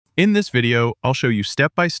In this video, I'll show you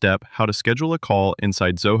step-by-step how to schedule a call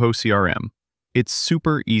inside Zoho CRM. It's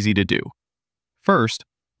super easy to do. First,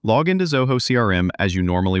 log into Zoho CRM as you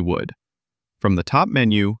normally would. From the top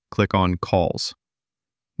menu, click on Calls.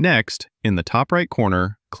 Next, in the top right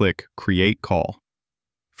corner, click Create Call.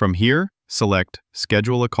 From here, select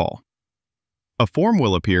Schedule a Call. A form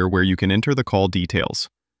will appear where you can enter the call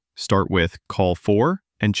details. Start with Call For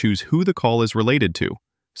and choose who the call is related to,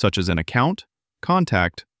 such as an account,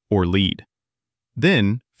 contact, or lead.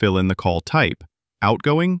 Then, fill in the call type,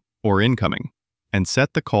 outgoing or incoming, and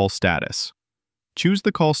set the call status. Choose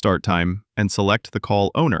the call start time and select the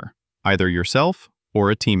call owner, either yourself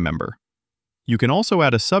or a team member. You can also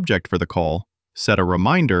add a subject for the call, set a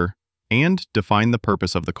reminder, and define the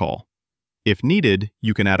purpose of the call. If needed,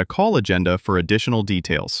 you can add a call agenda for additional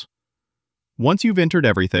details. Once you've entered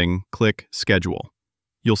everything, click Schedule.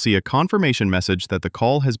 You'll see a confirmation message that the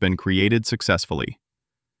call has been created successfully.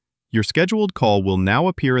 Your scheduled call will now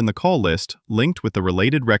appear in the call list linked with the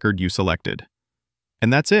related record you selected.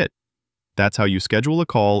 And that's it. That's how you schedule a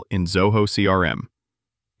call in Zoho CRM.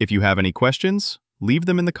 If you have any questions, leave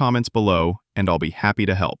them in the comments below and I'll be happy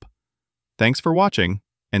to help. Thanks for watching,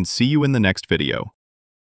 and see you in the next video.